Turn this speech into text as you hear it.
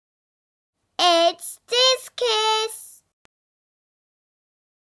It's this kiss.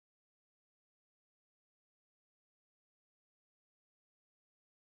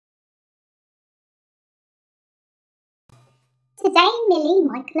 Today, Millie,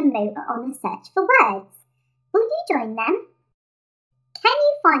 Michael and Moo are on a search for words. Will you join them? Can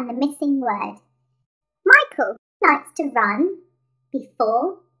you find the missing word? Michael likes to run,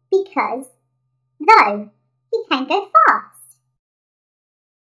 before, because, though. He can go fast.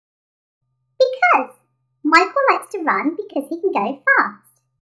 Because. Michael likes to run because he can go fast.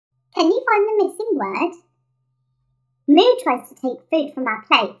 Can you find the missing word? Moo tries to take food from our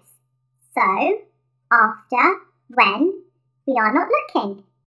plates. So, after, when, we are not looking.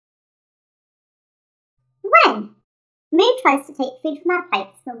 When. Moo tries to take food from our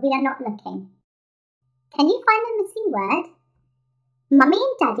plates when we are not looking. Can you find the missing word? Mummy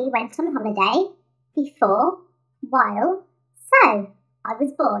and Daddy went on holiday before, while, so I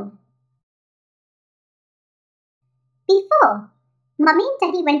was born. Before. Mummy and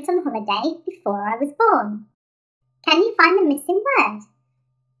Daddy went on holiday before I was born. Can you find the missing word?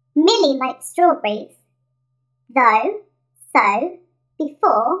 Millie likes strawberries. Though, so,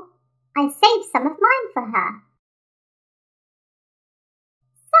 before, I saved some of mine for her.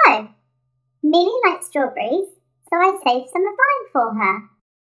 So, Millie likes strawberries, so I saved some of mine for her.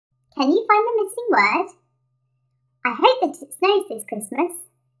 Can you find the missing word? I hope that it snows this Christmas.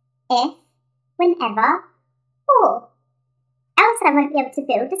 If, whenever, or. Else I won't be able to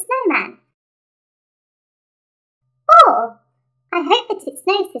build a snowman. Or, I hope that it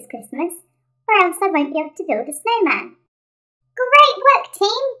snows this Christmas, or else I won't be able to build a snowman. Great work,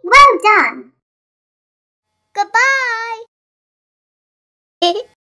 team! Well done! Goodbye.